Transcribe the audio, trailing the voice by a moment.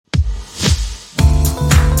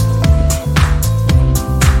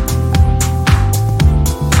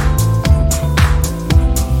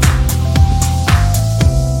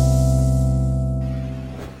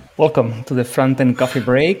Welcome to the Front End Coffee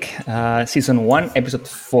Break, Season 1, Episode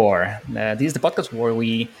 4. This is the podcast where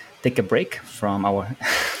we take a break from our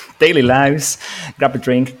daily lives, grab a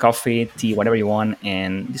drink, coffee, tea, whatever you want,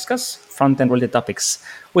 and discuss front end related topics.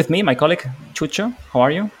 With me, my colleague, Chucho. How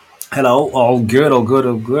are you? Hello, all good, all good,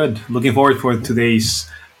 all good. Looking forward for today's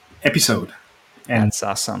episode. And That's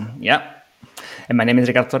awesome. Yeah. And my name is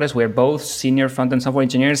Ricardo Torres. We're both senior front-end software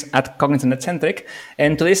engineers at Cognizant Netcentric.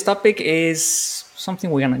 And today's topic is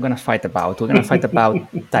something we're going to fight about. We're going to fight about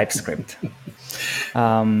TypeScript.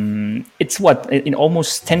 It's in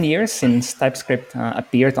almost 10 years since TypeScript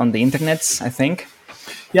appeared on the internets, I think.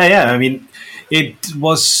 yeah. I mean, it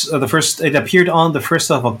was it appeared on the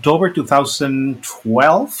 1st of October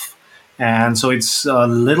 2012. And so it's a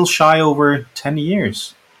little shy over 10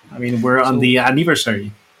 years. I mean, we're on the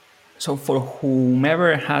anniversary. So for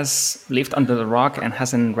whomever has lived under the rock and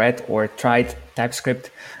hasn't read or tried TypeScript,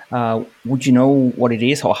 would you know what it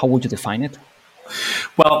is, or how would you define it?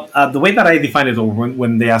 Well, the way that I define it, or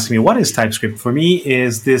when they ask me what is TypeScript, for me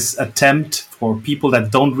is this attempt for people that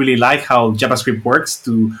don't really like how JavaScript works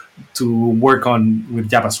to work on with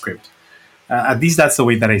JavaScript. At least that's the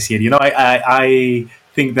way that I see it. I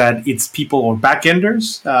think that it's people or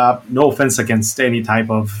backenders. No offense against any type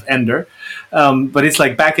of ender, but it's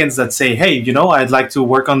like backends that say, "Hey, I'd like to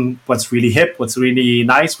work on what's really hip, what's really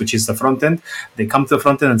nice, which is the front end." They come to the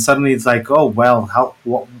front end, and suddenly it's like, "Oh well,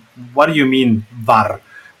 what do you mean var?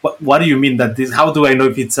 What do you mean that this? How do I know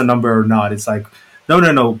if it's a number or not?" It's like,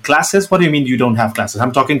 no, classes. What do you mean you don't have classes?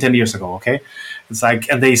 I'm talking 10 years ago, okay? It's like,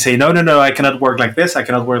 and they say, no, I cannot work like this. I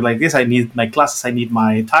cannot work like this. I need my classes. I need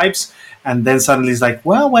my types. And then suddenly it's like,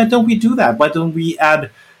 well, why don't we do that? Why don't we add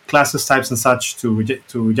classes, types, and such to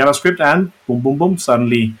JavaScript? And boom, boom, boom,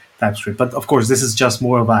 suddenly TypeScript. But of course, this is just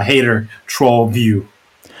more of a hater troll view.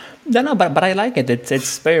 No, but I like it.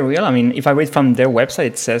 It's very real. I mean, if I read from their website,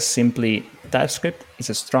 it says simply TypeScript is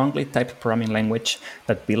a strongly typed programming language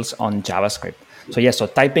that builds on JavaScript. So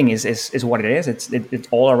typing is what it is. It's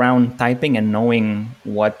all around typing and knowing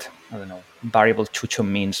what, I don't know, variable chucho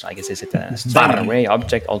means. I guess, is it a string, array,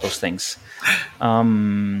 object, all those things.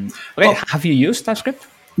 Have you used TypeScript?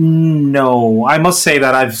 No, I must say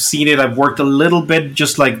that I've seen it. I've worked a little bit,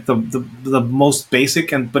 just like the most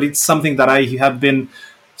basic, but it's something that I have been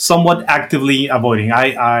somewhat actively avoiding.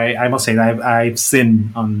 I must say that I've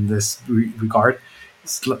sinned on this regard,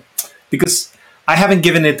 because I haven't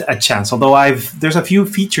given it a chance. Although there's a few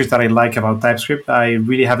features that I like about TypeScript, I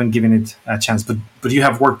really haven't given it a chance. But you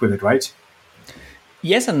have worked with it, right?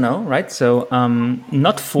 Yes and no, right? So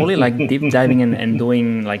not fully like deep diving and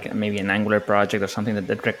doing like maybe an Angular project or something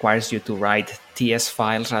that requires you to write TS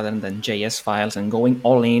files rather than JS files, and going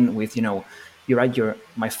all in with, you write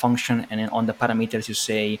my function, and then on the parameters you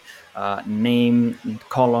say name,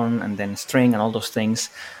 colon, and then string, and all those things.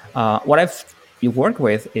 What you work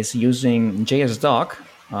with is using JSDoc,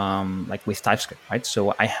 like with TypeScript, right?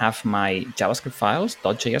 So I have my JavaScript files,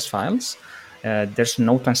 .js files. There's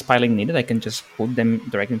no transpiling needed. I can just put them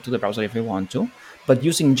directly into the browser if I want to. But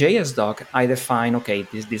using JSDoc, I define, okay,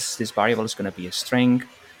 this variable is going to be a string.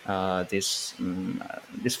 This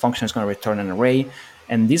function is going to return an array.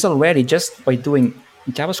 And this already, just by doing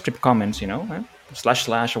JavaScript comments,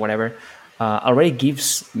 / or whatever, already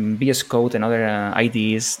gives VS Code and other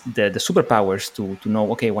IDEs the superpowers to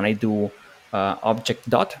know, okay, when I do object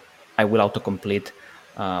dot, I will autocomplete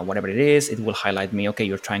whatever it is. It will highlight me, okay,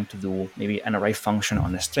 you're trying to do maybe an array function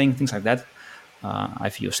on a string, things like that.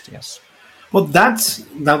 I've used, yes. Well, that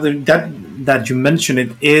you mentioned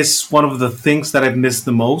it is one of the things that I've missed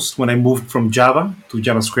the most when I moved from Java to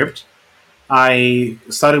JavaScript. I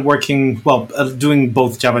started working, doing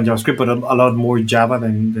both Java and JavaScript, but a lot more Java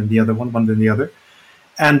than the other one than the other.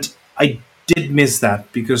 And I did miss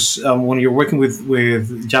that because when you're working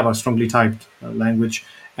with Java, strongly typed language,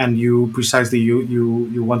 and you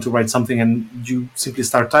want to write something, and you simply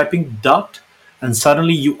start typing dot, and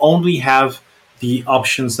suddenly you only have the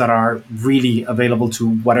options that are really available to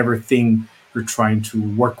whatever thing you're trying to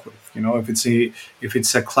work with. If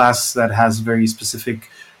it's a class that has very specific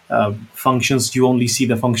functions, you only see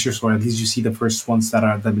the functions, or at least you see the first ones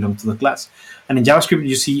that belong to the class. And in JavaScript,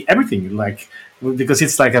 you see everything, like, because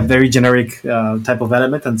it's like a very generic type of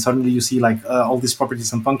element, and suddenly you see like all these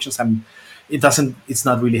properties and functions, and it's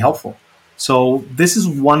not really helpful. So this is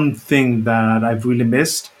one thing that I've really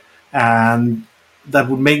missed, and that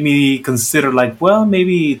would make me consider like, well,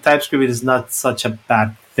 maybe TypeScript is not such a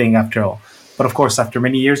bad thing after all. But of course, after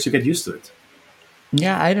many years, you get used to it.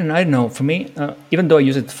 Yeah, I don't know. For me, even though I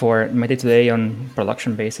use it for my day-to-day on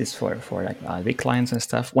production basis for like big clients and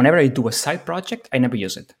stuff, whenever I do a side project, I never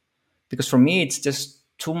use it. Because for me, it's just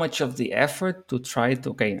too much of the effort to try to,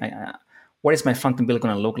 okay, what is my front-end build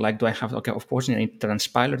going to look like? Do I have, okay, of course, I need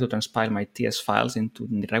transpiler to transpile my TS files into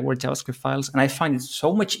the regular JavaScript files. And I find it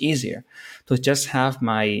so much easier to just have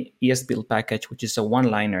my ES build package, which is a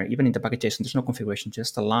one-liner. Even in the package.json, there's no configuration,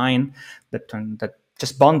 just a line that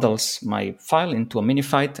just bundles my file into a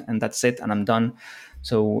minified, and that's it, and I'm done.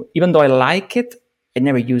 So even though I like it, I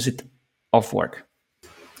never use it off work.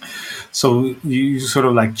 So you sort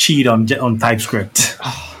of like cheat on TypeScript.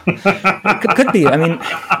 Could be. I mean,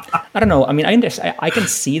 I don't know. I mean, I can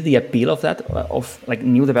see the appeal of that, of like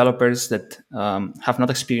new developers that have not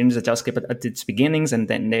experienced the JavaScript at its beginnings, and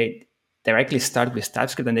then they directly start with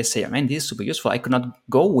TypeScript, and they say, "Man, this is super useful. I could not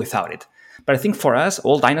go without it." But I think for us,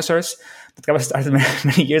 old dinosaurs that got started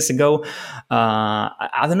many years ago,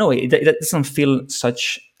 I don't know. It doesn't feel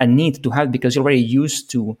such a need to have because you're already used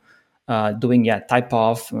to doing type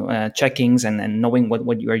of checkings and knowing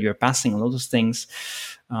what you're passing and all those things.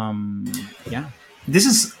 Yeah. This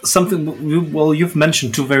is something. Well, you've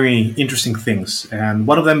mentioned two very interesting things, and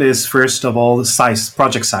one of them is first of all the size,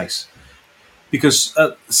 project size, because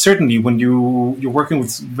certainly when you're working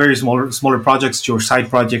with very smaller projects, your side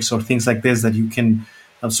projects or things like this, that you can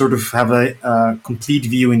sort of have a complete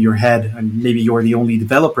view in your head, and maybe you're the only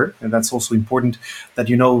developer, and that's also important that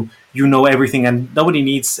you know everything, and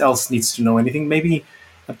nobody else needs to know anything. Maybe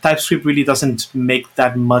TypeScript really doesn't make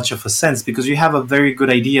that much of a sense because you have a very good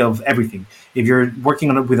idea of everything. If you're working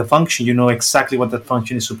on it with a function, you know exactly what that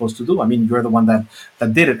function is supposed to do. I mean, you're the one that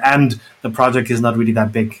did it, and the project is not really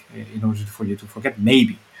that big in order for you to forget.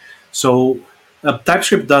 Maybe so.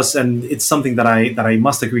 TypeScript does, and it's something that I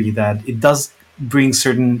must agree that it does bring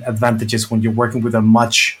certain advantages when you're working with a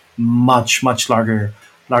much larger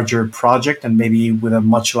project, and maybe with a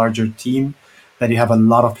much larger team that you have a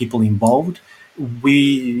lot of people involved.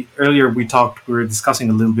 We were discussing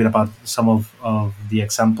a little bit about some of the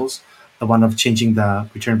examples, the one of changing the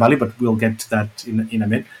return value, but we'll get to that in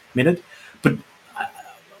a minute. But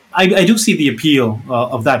I do see the appeal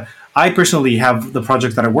of that. I personally have the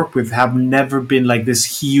projects that I work with have never been like this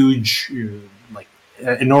huge,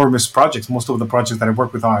 enormous projects. Most of the projects that I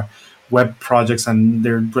work with are web projects, and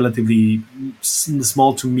they're relatively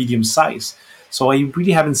small to medium size. So I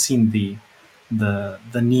really haven't seen the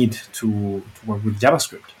need to work with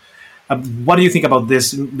JavaScript. What do you think about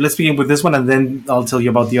this? Let's begin with this one, and then I'll tell you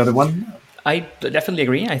about the other one. I definitely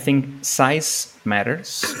agree. I think size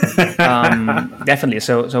matters. Definitely.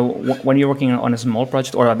 So when you're working on a small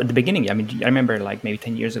project or at the beginning, I mean, I remember like maybe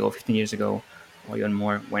 10 years ago, 15 years ago, or even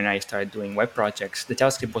more, when I started doing web projects, the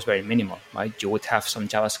JavaScript was very minimal, right? You would have some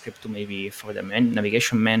JavaScript to maybe for the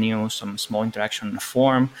navigation menu, some small interaction in a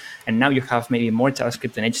form, and now you have maybe more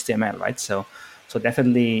JavaScript than HTML, right? So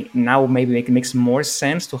definitely now maybe it makes more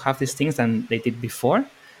sense to have these things than they did before.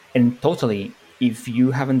 And totally, if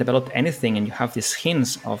you haven't developed anything and you have these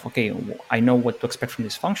hints of, okay, I know what to expect from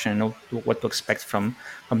this function, I know what to expect from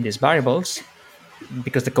these variables,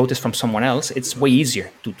 because the code is from someone else, it's way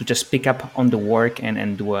easier to just pick up on the work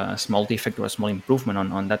and do a small defect or a small improvement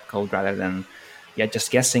on that code rather than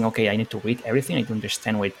just guessing, okay, I need to read everything, I need to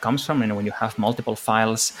understand where it comes from. And when you have multiple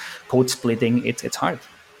files, code splitting, it's hard.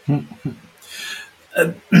 And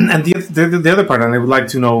the other part, and I would like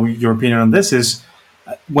to know your opinion on this, is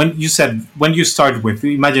when you start with,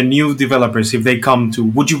 imagine new developers, if they come to,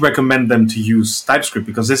 would you recommend them to use TypeScript?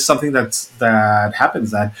 Because this is something that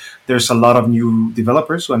happens, that there's a lot of new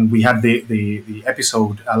developers. When we had the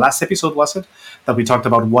episode, last episode was it, that we talked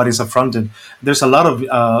about what is a front end, there's a lot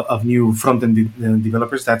of new front end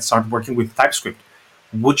developers that start working with TypeScript.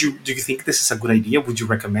 Do you think this is a good idea? Would you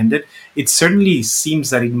recommend it? It certainly seems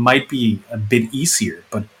that it might be a bit easier,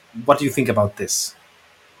 but what do you think about this?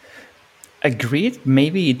 Agreed.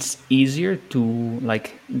 Maybe it's easier to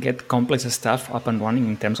like get complex stuff up and running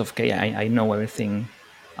in terms of, okay, I know everything.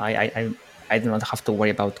 I do not have to worry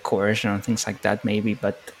about coercion and things like that, maybe,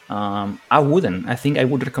 but I wouldn't. I think I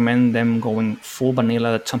would recommend them going full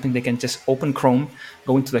vanilla. That's something they can just open Chrome,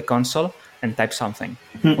 go into the console, and type something.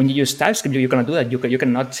 When you use TypeScript, you're going to do that. You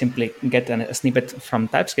cannot simply get a snippet from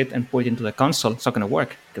TypeScript and put it into the console. It's not going to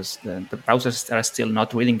work because the browsers are still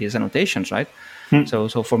not reading these annotations, right? So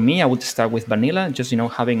for me, I would start with vanilla, just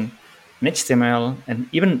having an HTML and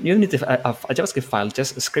even if a JavaScript file,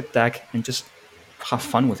 just a script tag, and just have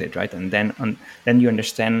fun with it, right? And then you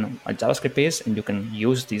understand what JavaScript is, and you can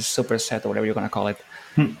use this superset or whatever you're going to call it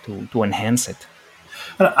to enhance it.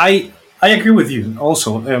 I agree with you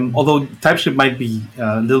also. Although TypeScript might be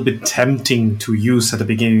a little bit tempting to use at the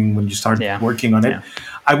beginning when you start working on it,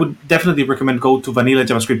 I would definitely recommend go to vanilla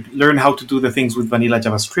JavaScript. Learn how to do the things with vanilla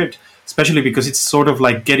JavaScript, especially because it's sort of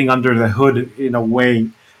like getting under the hood in a way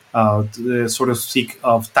sort of seek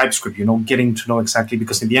of TypeScript. Getting to know exactly,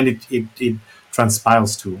 because in the end it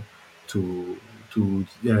transpiles to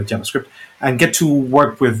JavaScript, and get to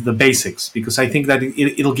work with the basics, because I think that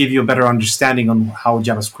it'll give you a better understanding on how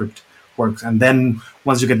JavaScript works. And then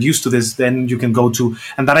once you get used to this, then you can go to,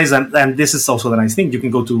 and this is also the nice thing, you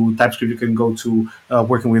can go to TypeScript, you can go to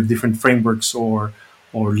working with different frameworks or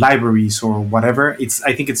libraries or whatever.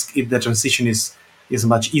 I think the transition is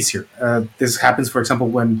much easier. This happens, for example,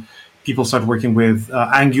 when people start working with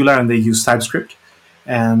Angular and they use TypeScript,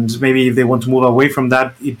 and maybe if they want to move away from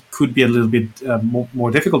that, it could be a little bit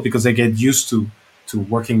more difficult, because they get used to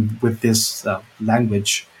working with this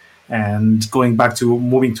language, and going back to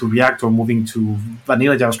moving to React or moving to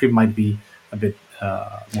vanilla JavaScript might be a bit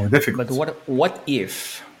more But difficult. what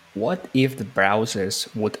if the browsers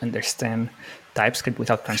would understand TypeScript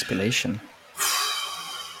without transpilation?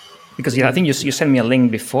 Because I think you sent me a link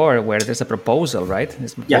before where there's a proposal, right?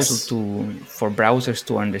 There's a proposal Yes. for browsers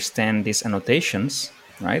to understand these annotations,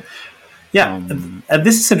 right? Yeah, Um, and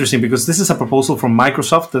this is interesting, because this is a proposal from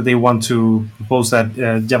Microsoft, that they want to propose that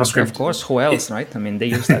yeah, of JavaScript. course. Who else, right? I mean, they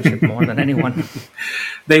use TypeScript more than anyone.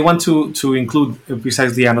 They want to include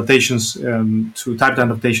precisely annotations, to typed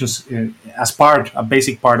annotations, as a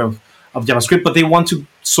basic part of JavaScript, but they want to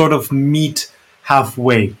sort of meet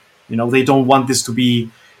halfway. They don't want this to be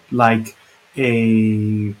like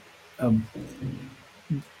a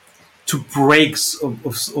to break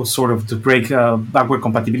of sort of to break backward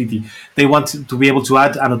compatibility. They want to be able to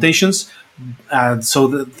add annotations, so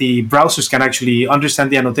that the browsers can actually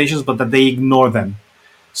understand the annotations, but that they ignore them,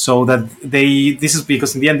 so that this is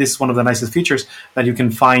because in the end, this is one of the nicest features, that you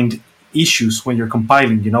can find issues when you're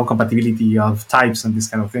compiling, compatibility of types and these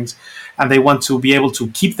kind of things. And they want to be able to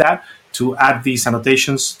keep that, to add these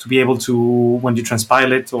annotations, to be able to, when you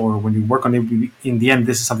transpile it or when you work on it, in the end,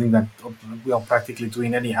 this is something that we are practically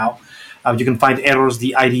doing anyhow. You can find errors,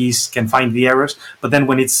 the IDs can find the errors, but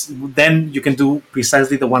then you can do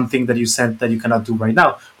precisely the one thing that you said that you cannot do right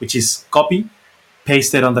now, which is copy,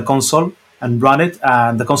 paste it on the console, and run it,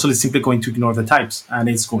 and the console is simply going to ignore the types, and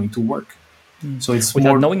it's going to work. So it's Without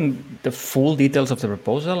more. knowing the full details of the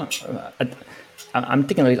proposal, I'm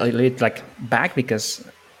thinking a little bit like back, because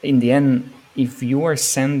in the end, if you are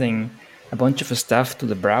sending a bunch of stuff to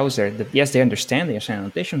the browser, that yes, they understand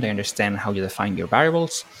annotation, they understand how you define your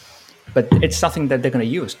variables, but it's something that they're going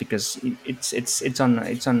to use because it's on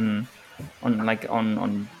like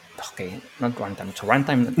on okay, not runtime, so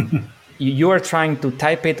runtime. You are trying to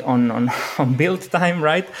type it on on build time,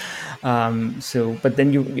 right? So, but then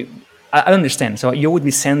I understand. So you would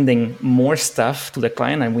be sending more stuff to the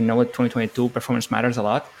client, and we know that 2022 performance matters a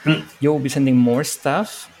lot. You will be sending more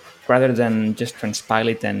stuff rather than just transpile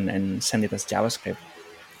it and send it as JavaScript,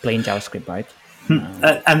 plain JavaScript, right?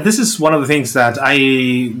 And this is one of the things that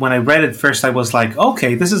when I read it first, I was like,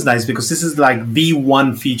 okay, this is nice, because this is like the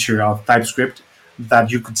one feature of TypeScript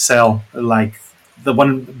that you could sell, like the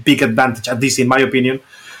one big advantage, at least in my opinion,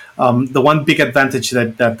 the one big advantage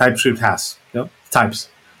that TypeScript has, types,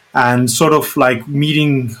 and sort of like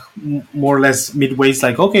meeting more or less midways,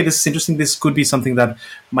 like, okay, this is interesting. This could be something that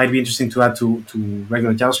might be interesting to add to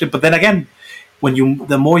regular JavaScript. But then again,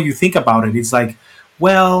 the more you think about it, it's like,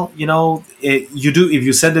 well, you do, if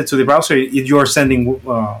you send it to the browser, you're sending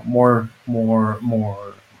more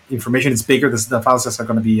information. It's bigger. The file sizes are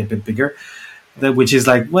going to be a bit bigger, which is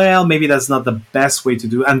like, well, maybe that's not the best way to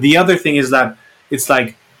do. And the other thing is that it's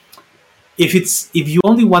like, if you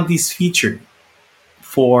only want this feature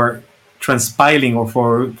for transpiling or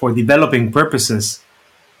for developing purposes,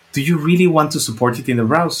 do you really want to support it in the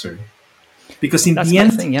browser? Because in That's the my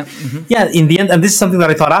end, thing. Yeah. yeah, in the end, and this is something that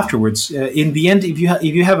I thought afterwards. In the end, if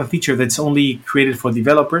you have a feature that's only created for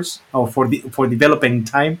developers or for developing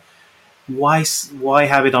time, why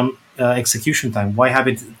have it on execution time? Why have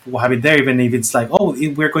it there, even if it's like, oh,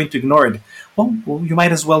 we're going to ignore it? Well, you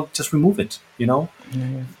might as well just remove it. Yeah.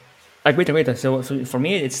 Agreed. So for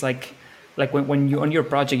me, it's like when you on your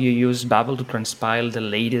project you use Babel to transpile the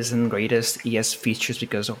latest and greatest ES features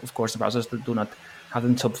because of course the browsers do not have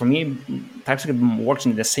them. So for me, TypeScript works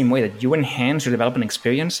in the same way that you enhance your development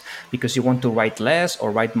experience because you want to write less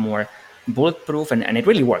or write more bulletproof, and it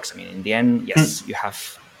really works. I mean, in the end, yes, you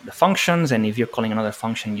have the functions, and if you're calling another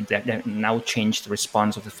function, you now change the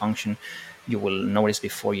response of the function. You will notice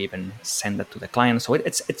before you even send that to the client. So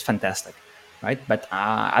it's fantastic, right? But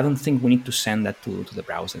I don't think we need to send that to the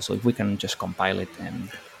browser. So if we can just compile it and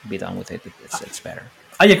be done with it, it's better.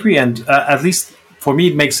 I agree, and at least for me,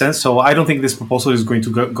 it makes sense. So I don't think this proposal is going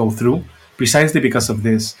to go through, precisely because of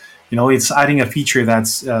this. It's adding a feature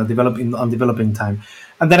that's developing on developing time,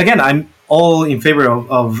 and then again, I'm all in favor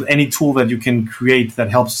of any tool that you can create that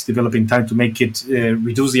helps developing time to make it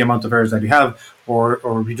reduce the amount of errors that you have, or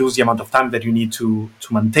reduce the amount of time that you need to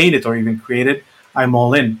maintain it or even create it. I'm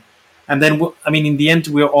all in. And then, I mean, in the end,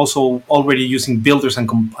 we're also already using builders and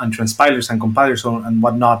transpilers and compilers and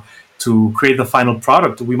whatnot to create the final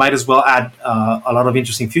product. We might as well add a lot of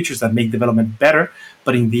interesting features that make development better.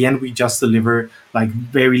 But in the end, we just deliver like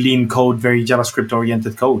very lean code, very JavaScript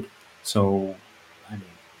oriented code. So, I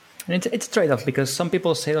mean, And it's a trade-off because some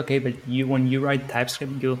people say, okay, but when you write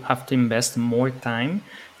TypeScript, you have to invest more time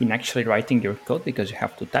in actually writing your code because you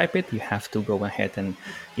have to type it. You have to go ahead and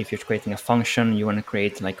if you're creating a function, you want to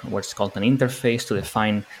create like what's called an interface to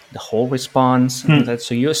define the whole response and things like that.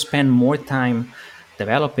 So you spend more time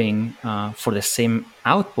developing for the same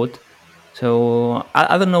output. So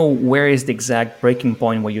I don't know where is the exact breaking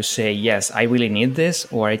point where you say, yes, I really need this,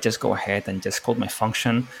 or I just go ahead and just code my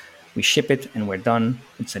function. We ship it and we're done.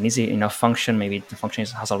 It's an easy enough function. Maybe the function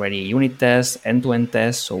has already a unit test, end-to-end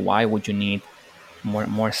test. So why would you need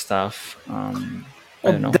more stuff? I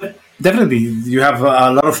well, don't know. definitely, you have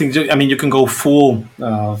a lot of things. I mean, you can go full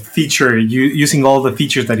feature using all the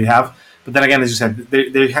features that you have. But then again, as you said,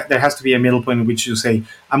 there has to be a middle point in which you say,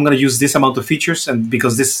 I'm going to use this amount of features, and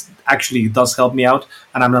because this actually does help me out,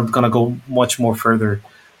 and I'm not going to go much more further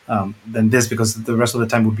than this because the rest of the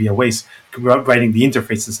time would be a waste writing the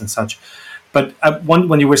interfaces and such. But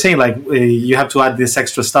when you were saying like you have to add this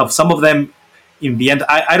extra stuff, some of them in the end,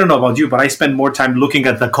 I don't know about you, but I spend more time looking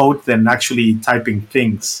at the code than actually typing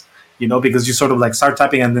things. You know, because you sort of like start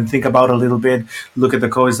typing and then think about it a little bit, look at the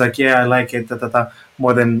code, it's like, yeah, I like it,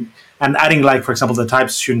 more than, and adding like, for example, the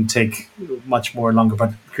types shouldn't take much more longer,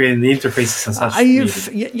 but creating the interfaces and such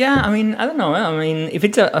really. Yeah, I mean, I don't know. I mean, if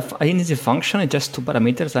it's an easy function, it's just two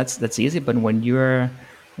parameters. That's easy. But when you're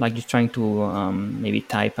like you're trying to maybe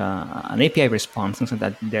type an API response, things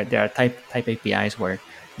like that, there are type APIs where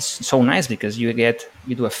it's so nice because you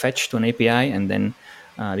do a fetch to an API, and then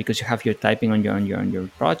because you have your typing on your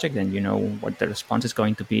project, and you know what the response is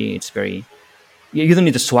going to be. It's very you don't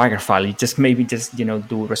need a Swagger file. You just maybe just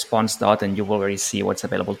do response dot, and you will already see what's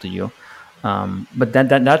available to you. But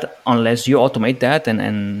that unless you automate that,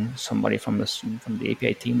 and somebody from the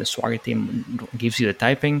API team, the Swagger team, gives you the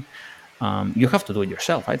typing, you have to do it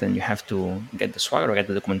yourself, right? And you have to get the Swagger or get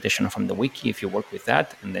the documentation from the wiki if you work with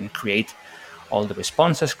that, and then create all the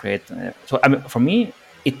responses. So I mean, for me,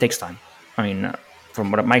 it takes time. I mean, from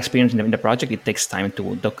my experience in the project, it takes time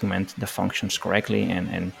to document the functions correctly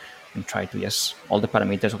and try to, yes, all the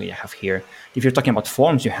parameters. Okay, you have here. If you're talking about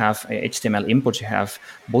forms, you have HTML inputs, you have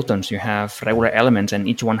buttons, you have regular elements, and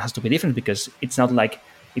each one has to be different because it's not like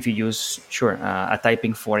if you use a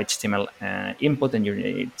typing for HTML input and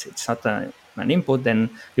it's not an input, then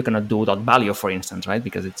you cannot do .value, for instance, right?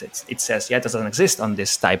 Because it says, yeah, it doesn't exist on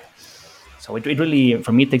this type. So it really,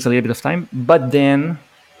 for me, it takes a little bit of time. But then,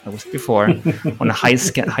 I was before, on a high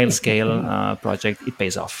scale project, it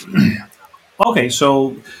pays off. Okay,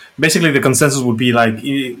 so basically the consensus would be like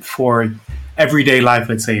for everyday life,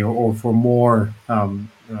 let's say, or for more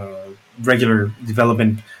regular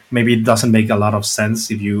development, maybe it doesn't make a lot of sense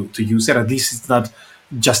if you to use it. At least it's not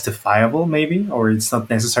justifiable, maybe, or it's not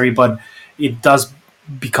necessary, but it does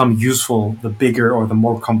become useful the bigger or the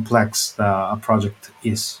more complex a project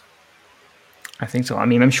is. I think so. I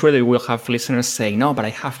mean, I'm sure that we'll have listeners saying, no, but I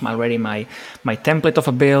have already my template of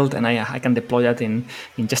a build, and I can deploy that in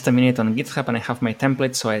just a minute on GitHub, and I have my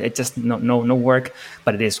template, so it just no work.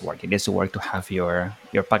 But it is work. It is work to have your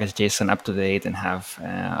package JSON up to date and have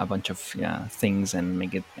a bunch of things and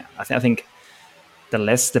make it. Yeah. I think the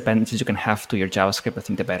less dependencies you can have to your JavaScript, I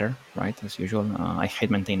think the better, right? As usual, I hate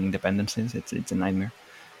maintaining dependencies. It's a nightmare.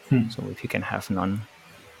 So if you can have none.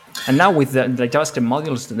 And now with the JavaScript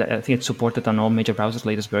modules, I think it's supported on all major browsers'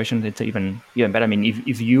 latest versions. It's even better. I mean,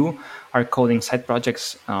 if you are coding side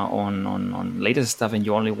projects on latest stuff and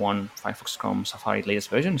you only want Firefox, Chrome, Safari latest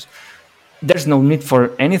versions, there's no need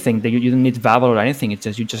for anything. You don't need Babel or anything. It's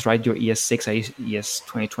just you just write your ES6, ES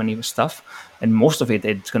 2020 stuff, and most of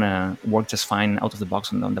it's gonna work just fine out of the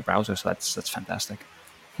box on the browser. So that's fantastic.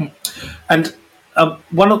 And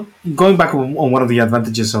going back on one of the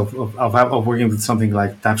advantages of working with something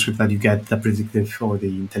like TypeScript, that you get the predictive or the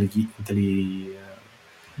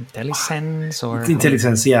IntelliSense or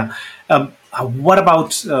intelligence. Yeah. What about?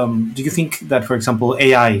 Do you think that, for example,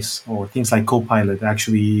 AIs or things like Copilot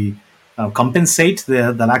actually compensate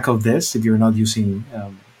the lack of this if you're not using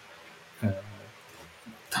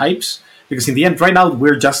types? Because in the end, right now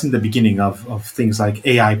we're just in the beginning of things like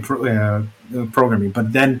AI programming.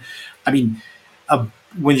 But then, I mean,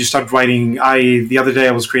 when you start writing, I the other day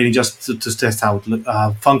I was creating just to test out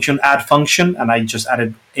function add function, and I just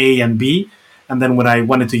added a and b, and then when I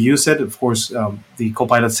wanted to use it, of course, the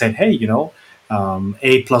copilot said, "Hey,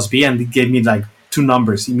 a plus b," and it gave me like two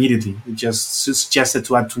numbers immediately. It just suggested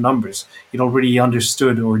to add two numbers. It already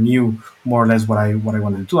understood or knew more or less what I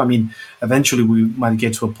wanted to do. I mean, eventually we might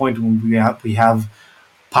get to a point when we have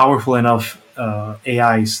powerful enough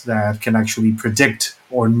AIs that can actually predict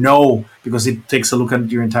or know, because it takes a look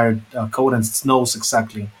at your entire code and it knows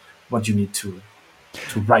exactly what you need to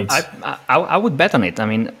I, write. I would bet on it. I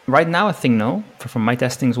mean, right now I think no. From my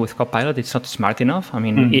testings with Copilot, it's not smart enough. I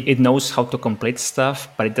mean, it knows how to complete stuff,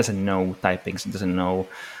 but it doesn't know typings. It doesn't know.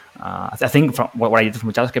 I think from what I did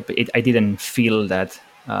from JavaScript, I didn't feel that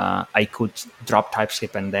I could drop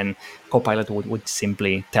TypeScript and then Copilot would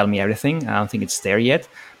simply tell me everything. I don't think it's there yet.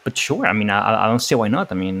 But sure, I mean, I don't see why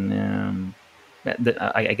not. I mean,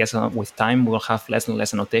 I guess with time we'll have less and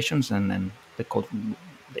less annotations, and then the code,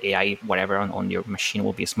 the AI, whatever on your machine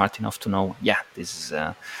will be smart enough to know, yeah, this is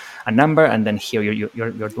a number, and then here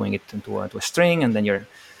you're doing it to a string, and then you're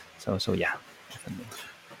so yeah, definitely.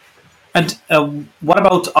 And what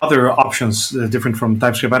about other options different from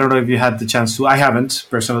TypeScript? I don't know if you had the chance to. I haven't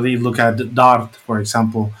personally look at Dart, for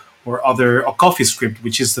example, or CoffeeScript,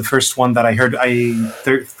 which is the first one that I heard.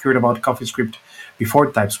 Heard about CoffeeScript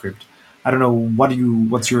before TypeScript. I don't know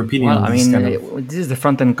what's your opinion Well, on I this mean, kind of. this is the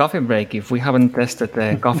front end coffee break. If we haven't tested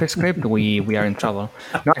the coffee script, we are in trouble.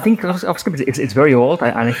 No, I think CoffeeScript it's very old,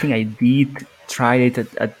 and I think I did try it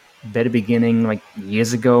at very beginning, like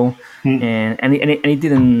years ago, and it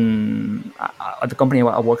didn't. At the company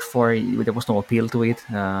I worked for, there was no appeal to it.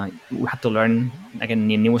 We had to learn again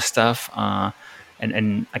new stuff,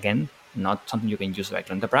 and again, not something you can use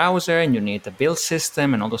directly in the browser, and you need a build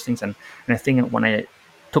system and all those things. And I think when I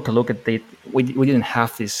took a look at it, we didn't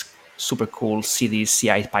have this super cool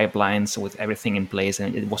CI pipelines with everything in place,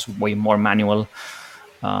 and it was way more manual.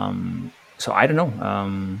 So I don't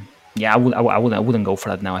know. Yeah, I wouldn't go for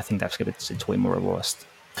that now. I think TypeScript it's way more robust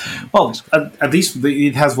than Well, CoffeeScript. at least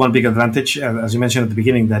it has one big advantage, as you mentioned at the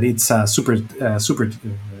beginning, that it's a super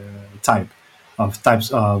type of types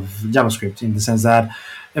of JavaScript, in the sense that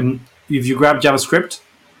if you grab JavaScript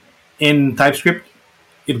in TypeScript,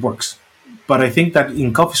 it works. But I think that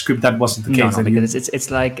in CoffeeScript that wasn't the No, case. no, That because you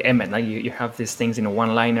it's like Emmet. Like you have these things in a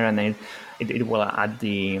one-liner, and then it will add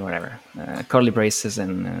the whatever curly braces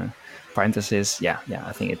and parentheses. Yeah, yeah.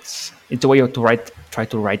 I think it's a way to try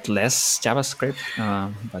to write less JavaScript.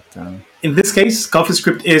 But in this case,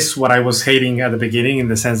 CoffeeScript is what I was hating at the beginning, in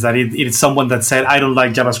the sense that it's someone that said, "I don't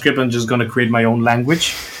like JavaScript. I'm just going to create my own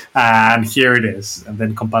language," and here it is, and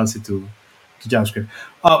then compiles it to JavaScript.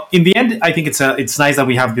 In the end, I think it's nice that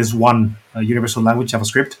we have this one universal language,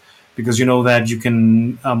 JavaScript, because you know that you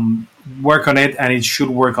can work on it, and it should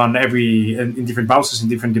work on in different browsers, in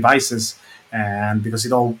different devices, and because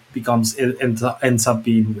it all ends up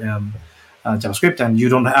being JavaScript, and you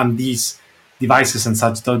don't have these devices and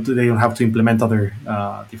such, they don't have to implement other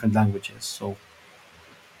different languages. So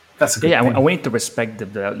that's a good yeah, thing. we need to respect the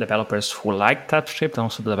developers who like TypeScript, and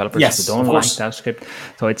also the developers who Yes, of don't like course. TypeScript.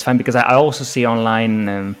 So it's fine, because I also see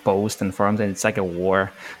online posts and forums, and it's like a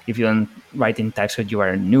war. If you don't write in TypeScript, you are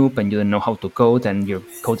a noob and you don't know how to code, and your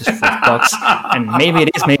code is full of bugs. And maybe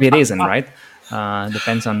it is, maybe it isn't, right?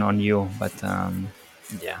 Depends on you. But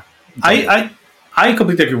yeah, I, enjoy it. I I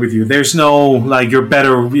completely agree with you. There's no like you're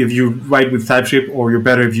better if you write with TypeScript, or you're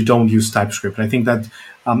better if you don't use TypeScript. I think that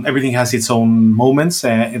everything has its own moments.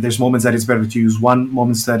 There's moments that it's better to use one,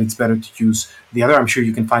 moments that it's better to use the other. I'm sure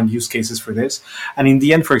you can find use cases for this. And in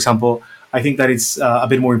the end, for example, I think that it's a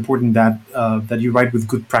bit more important that you write with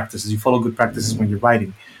good practices. You follow good practices when you're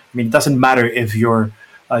writing. I mean, it doesn't matter if you're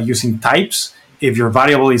using types. If your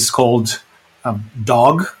variable is called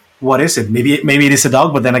dog, what is it? Maybe it is a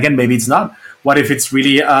dog, but then again, maybe it's not. What if it's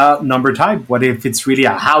really a number type? What if it's really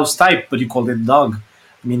a house type, but you called it dog?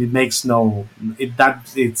 I mean, it makes no it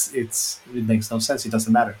makes no sense. It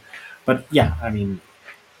doesn't matter. But yeah, I mean,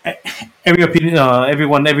 every opinion,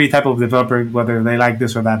 everyone, every type of developer, whether they like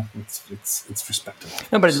this or that, it's respectable,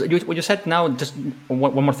 of No, but course. what you said now, just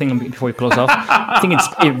one more thing before we close off. I think it's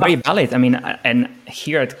very valid. I mean, and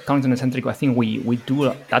here at Content Centric, I think we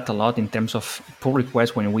do that a lot in terms of pull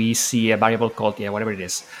requests when we see a variable called, yeah, whatever it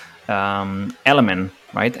is, element,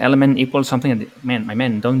 right? Element equals something that, my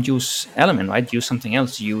man, don't use element, right? Use something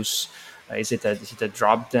else. Use, is it a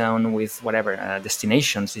drop down with whatever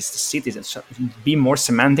destinations? Is the cities? So be more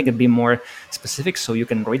semantic and be more specific, so you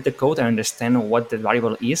can read the code and understand what the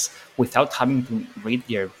variable is without having to read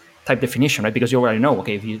your type definition, right? Because you already know,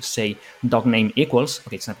 okay, if you say dog name equals,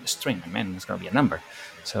 okay, it's not a string, man, it's going to be a number.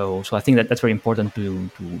 So I think that's very important to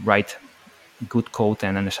write good code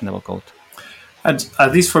and understandable code. And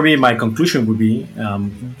at least for me, my conclusion would be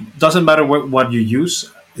doesn't matter what you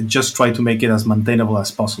use, just try to make it as maintainable as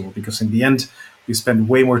possible because in the end, you spend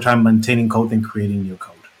way more time maintaining code than creating new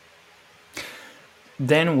code.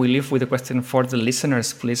 Then we leave with a question for the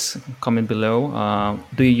listeners. Please comment below.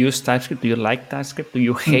 Do you use TypeScript? Do you like TypeScript? Do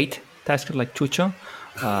you hate TypeScript like Chucho?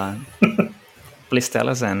 Uh, please tell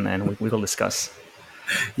us and we will discuss.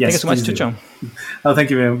 Thank you Yes, so much, please do. Chucho. Oh, thank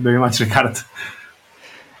you very much, Ricardo.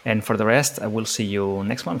 And for the rest, I will see you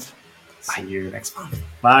next month. See you next month.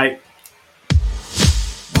 Bye.